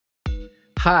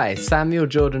Hi, Samuel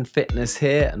Jordan Fitness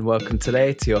here, and welcome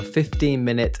today to your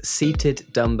 15-minute seated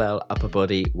dumbbell upper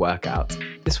body workout.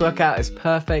 This workout is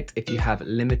perfect if you have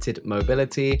limited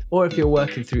mobility or if you're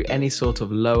working through any sort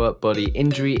of lower body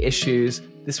injury issues.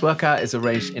 This workout is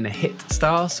arranged in a HIIT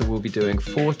style, so we'll be doing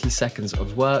 40 seconds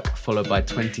of work followed by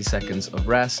 20 seconds of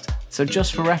rest. So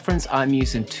just for reference, I'm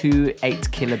using two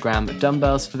 8-kilogram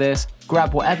dumbbells for this.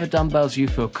 Grab whatever dumbbells you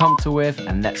feel comfortable with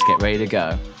and let's get ready to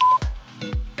go.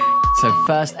 So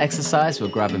first exercise, we're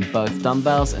grabbing both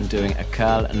dumbbells and doing a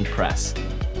curl and press.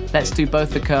 Let's do both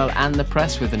the curl and the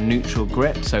press with a neutral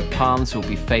grip, so palms will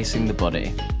be facing the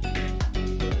body.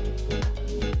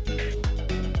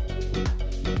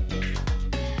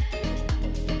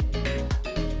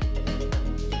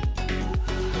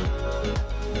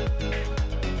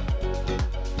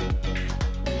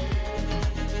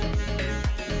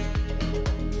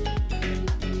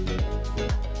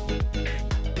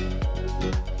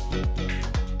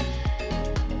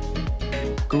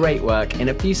 Great work. In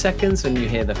a few seconds, when you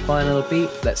hear the final beat,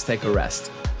 let's take a rest.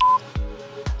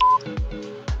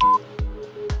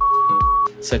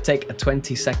 So take a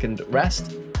 20-second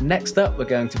rest. Next up, we're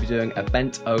going to be doing a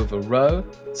bent over row.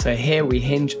 So here we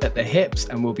hinge at the hips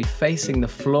and we'll be facing the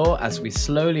floor as we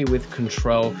slowly, with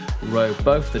control, row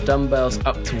both the dumbbells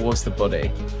up towards the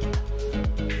body.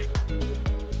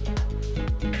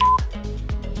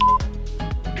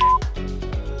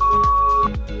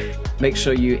 Make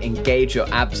sure you engage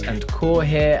your abs and core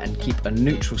here and keep a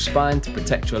neutral spine to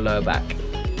protect your lower back.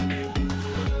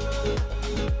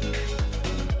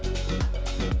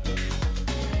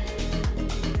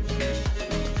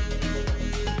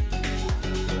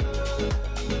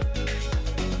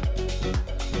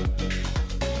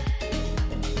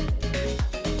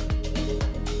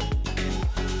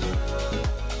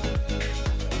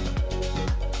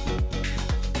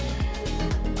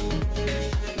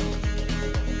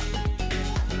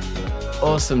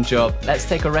 Awesome job. Let's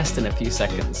take a rest in a few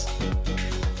seconds.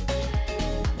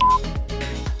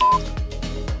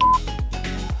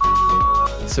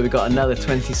 So we got another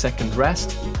 20-second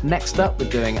rest. Next up, we're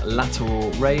doing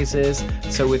lateral raises.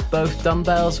 So with both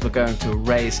dumbbells, we're going to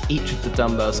raise each of the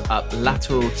dumbbells up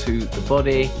lateral to the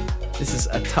body. This is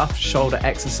a tough shoulder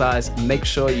exercise. Make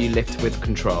sure you lift with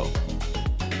control.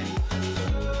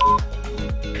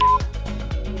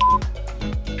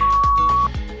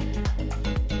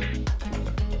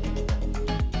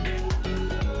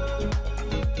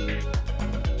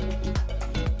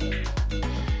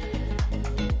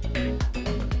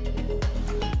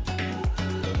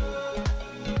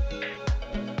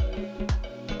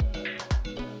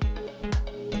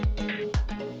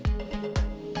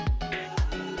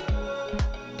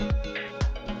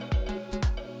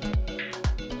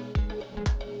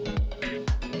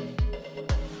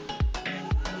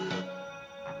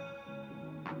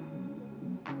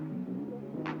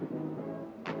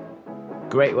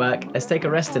 Great work. Let's take a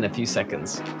rest in a few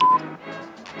seconds.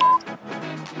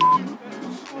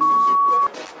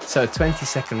 So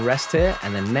 20-second rest here,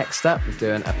 and then next up we're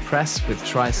doing a press with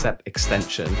tricep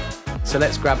extension. So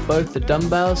let's grab both the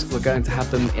dumbbells. We're going to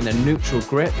have them in a neutral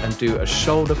grip and do a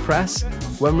shoulder press.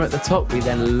 When we're at the top, we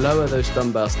then lower those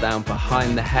dumbbells down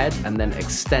behind the head and then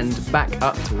extend back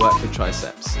up to work the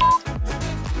triceps.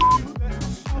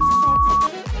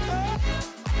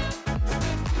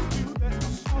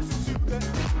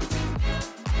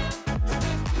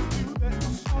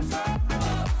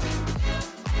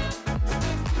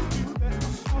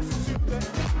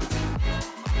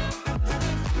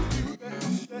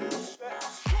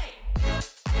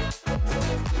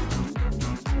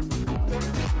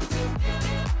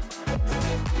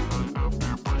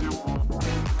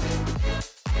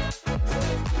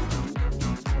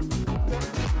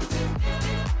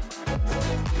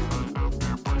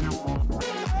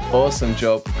 Awesome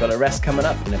job. We've got a rest coming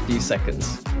up in a few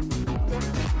seconds.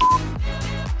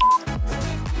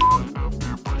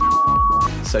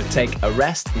 So take a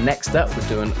rest. Next up, we're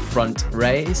doing front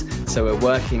raise. So we're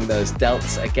working those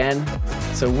delts again.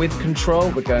 So with control,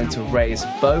 we're going to raise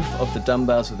both of the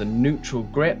dumbbells with a neutral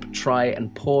grip. Try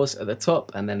and pause at the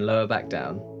top and then lower back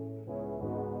down.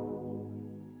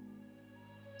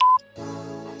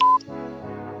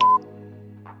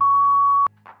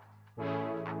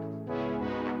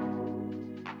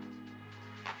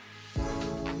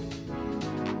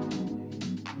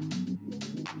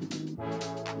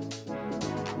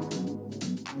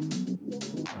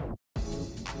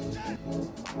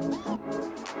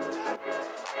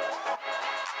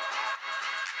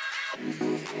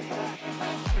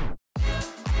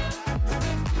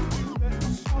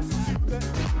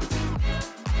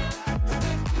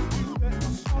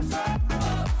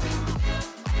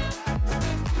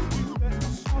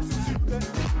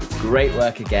 Great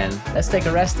work again. Let's take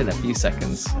a rest in a few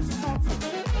seconds.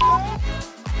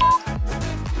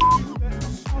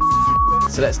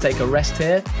 So let's take a rest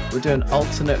here. We're doing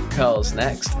alternate curls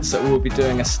next. So we'll be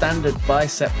doing a standard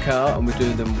bicep curl and we're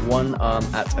doing them one arm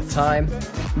at a time.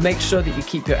 Make sure that you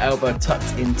keep your elbow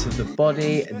tucked into the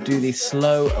body. Do these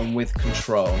slow and with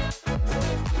control.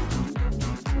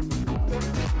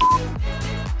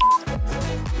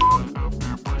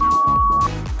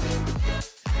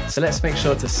 So let's make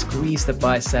sure to squeeze the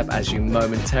bicep as you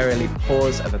momentarily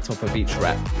pause at the top of each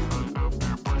rep.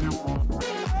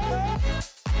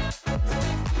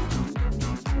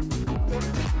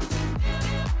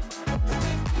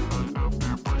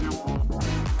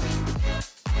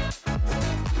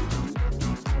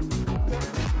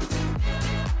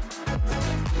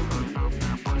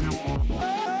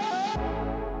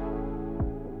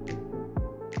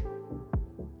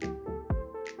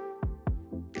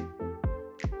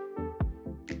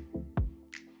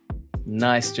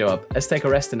 Nice job. Let's take a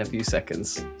rest in a few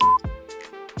seconds.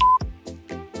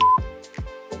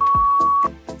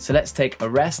 So let's take a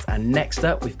rest, and next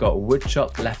up we've got wood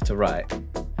chop left to right.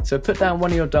 So put down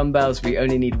one of your dumbbells. We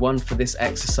only need one for this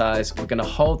exercise. We're going to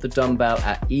hold the dumbbell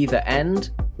at either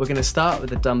end. We're going to start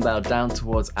with the dumbbell down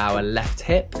towards our left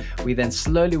hip. We then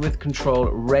slowly with control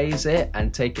raise it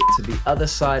and take it to the other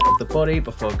side of the body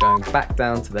before going back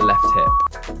down to the left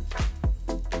hip.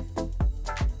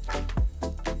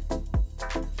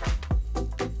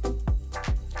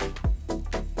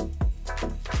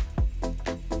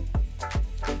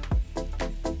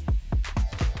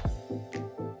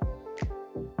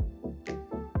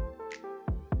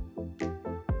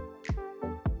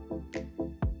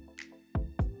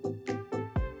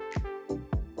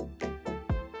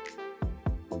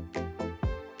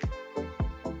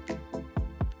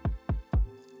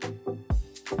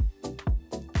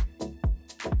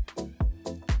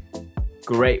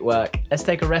 Great work. Let's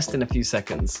take a rest in a few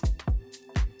seconds.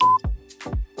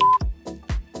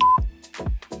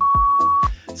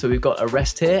 So we've got a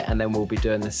rest here, and then we'll be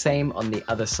doing the same on the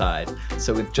other side.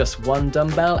 So with just one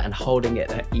dumbbell and holding it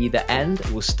at either end,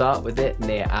 we'll start with it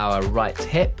near our right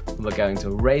hip. And we're going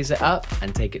to raise it up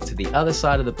and take it to the other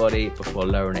side of the body before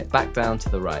lowering it back down to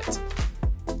the right.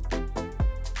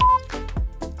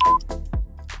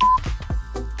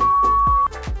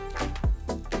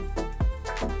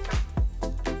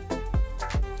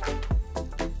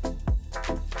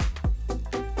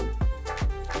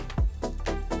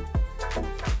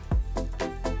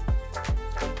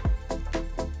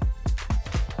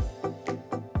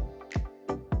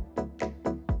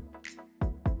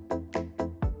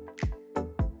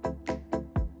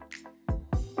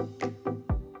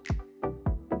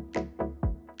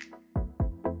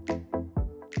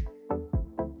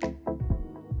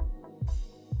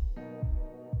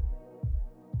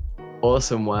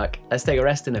 Awesome work. Let's take a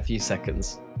rest in a few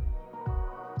seconds.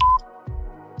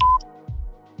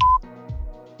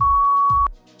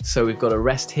 So we've got a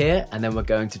rest here, and then we're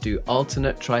going to do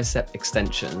alternate tricep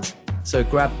extensions. So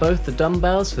grab both the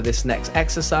dumbbells for this next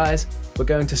exercise. We're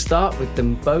going to start with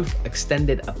them both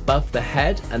extended above the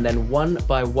head, and then one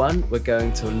by one we're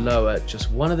going to lower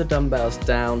just one of the dumbbells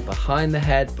down behind the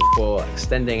head before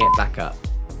extending it back up.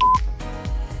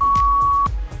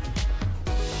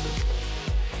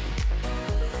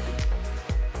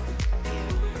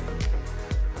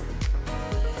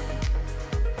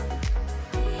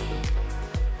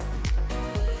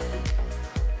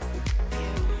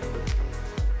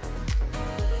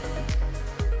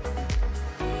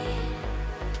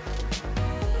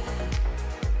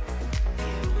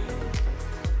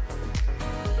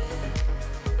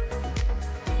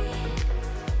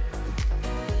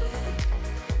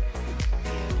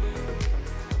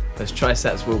 Those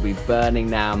triceps will be burning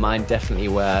now, mine definitely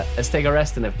were. Let's take a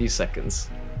rest in a few seconds.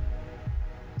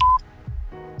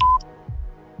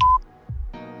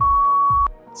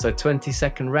 So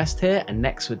 20-second rest here, and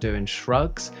next we're doing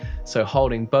shrugs. So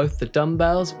holding both the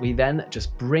dumbbells, we then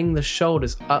just bring the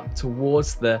shoulders up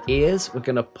towards the ears. We're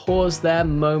gonna pause there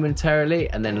momentarily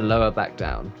and then lower back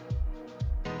down.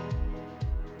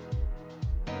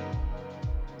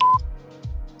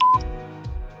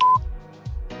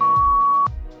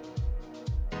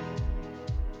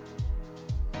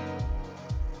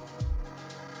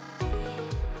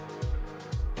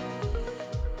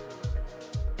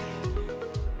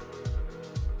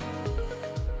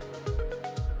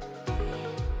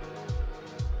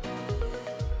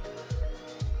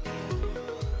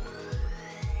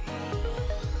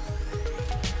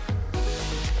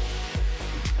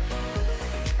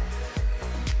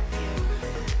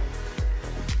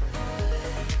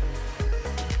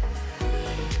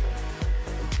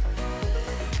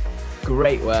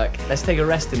 Great work. Let's take a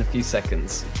rest in a few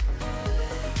seconds.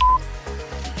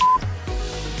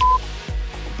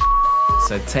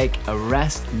 So take a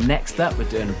rest. Next up, we're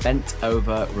doing bent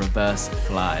over reverse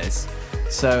flies.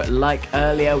 So like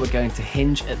earlier, we're going to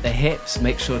hinge at the hips.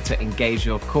 Make sure to engage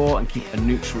your core and keep a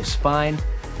neutral spine.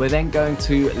 We're then going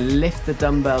to lift the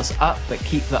dumbbells up, but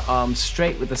keep the arms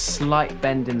straight with a slight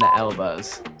bend in the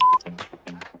elbows.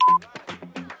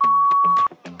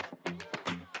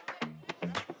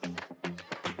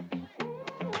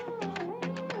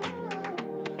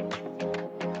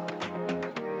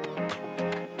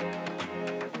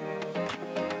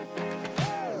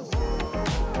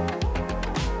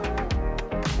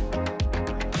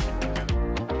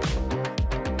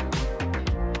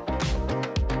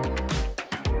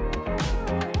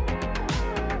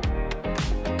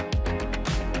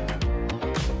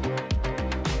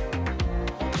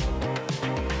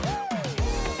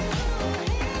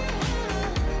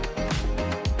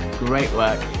 Great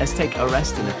work. Let's take a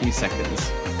rest in a few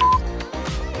seconds.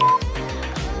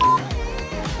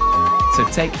 So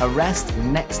take a rest.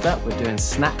 Next up, we're doing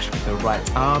snatch with the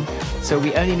right arm. So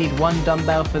we only need one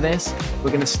dumbbell for this. We're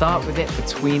going to start with it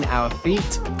between our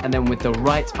feet, and then with the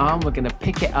right arm, we're going to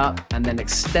pick it up and then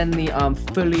extend the arm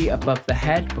fully above the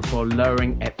head before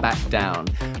lowering it back down.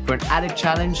 For an added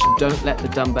challenge, don't let the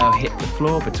dumbbell hit the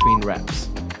floor between reps.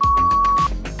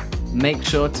 Make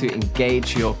sure to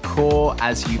engage your core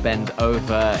as you bend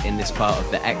over in this part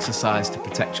of the exercise to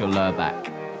protect your lower back.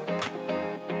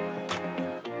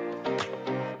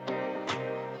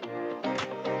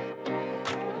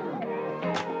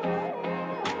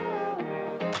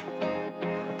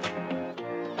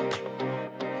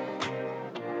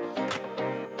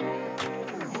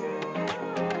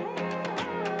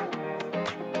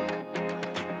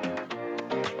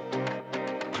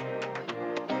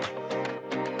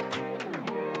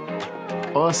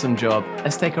 Awesome job.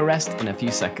 Let's take a rest in a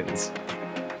few seconds.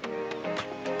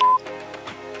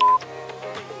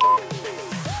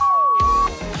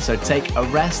 So take a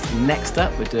rest. Next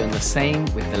up, we're doing the same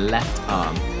with the left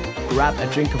arm. Grab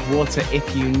a drink of water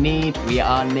if you need. We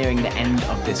are nearing the end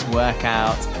of this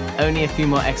workout. Only a few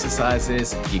more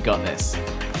exercises. You got this.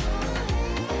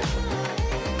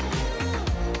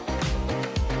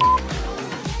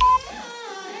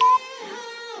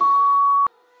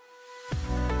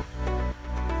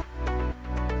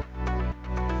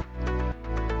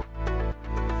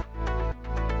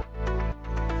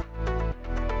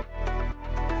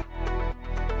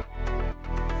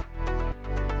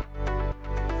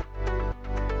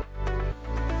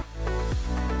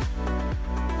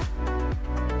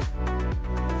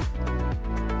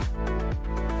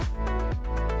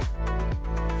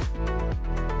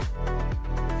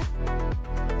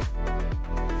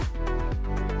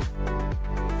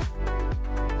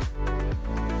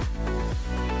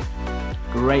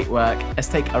 Great work. Let's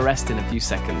take a rest in a few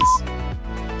seconds.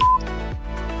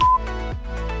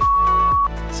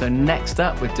 So next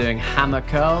up, we're doing hammer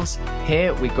curls.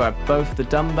 Here we grab both the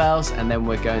dumbbells and then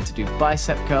we're going to do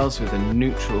bicep curls with a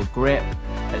neutral grip.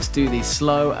 Let's do these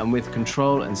slow and with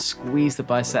control and squeeze the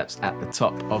biceps at the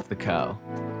top of the curl.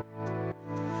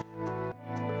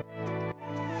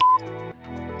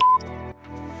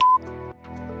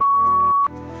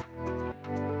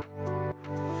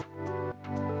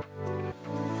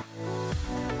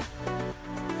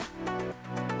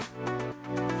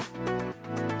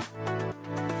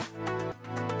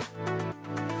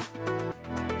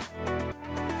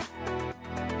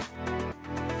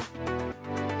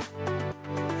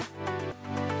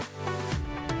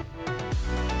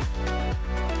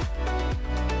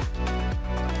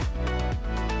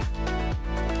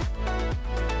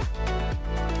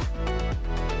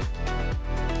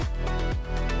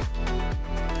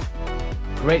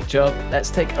 Great job. Let's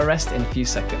take a rest in a few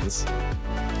seconds.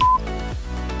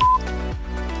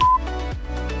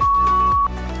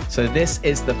 So this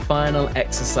is the final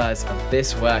exercise of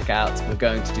this workout. We're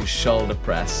going to do shoulder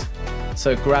press.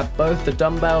 So grab both the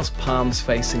dumbbells, palms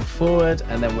facing forward,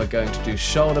 and then we're going to do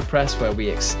shoulder press where we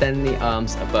extend the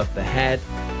arms above the head.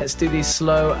 Let's do these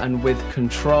slow and with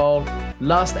control.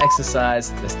 Last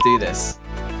exercise, let's do this.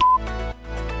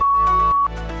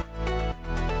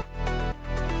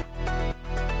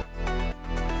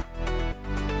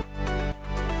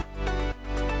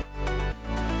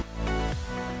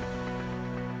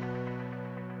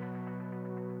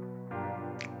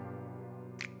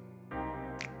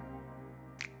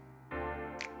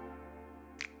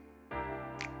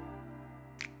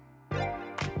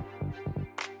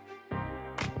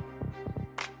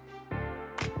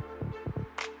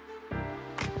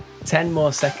 Ten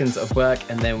more seconds of work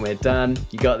and then we're done.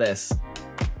 You got this.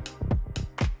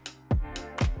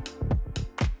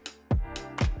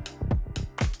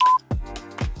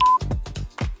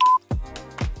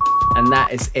 And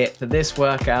that is it for this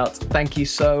workout. Thank you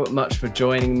so much for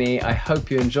joining me. I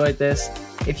hope you enjoyed this.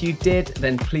 If you did,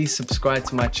 then please subscribe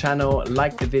to my channel,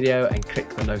 like the video, and click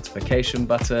the notification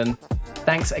button.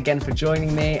 Thanks again for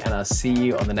joining me, and I'll see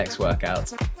you on the next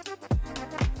workout.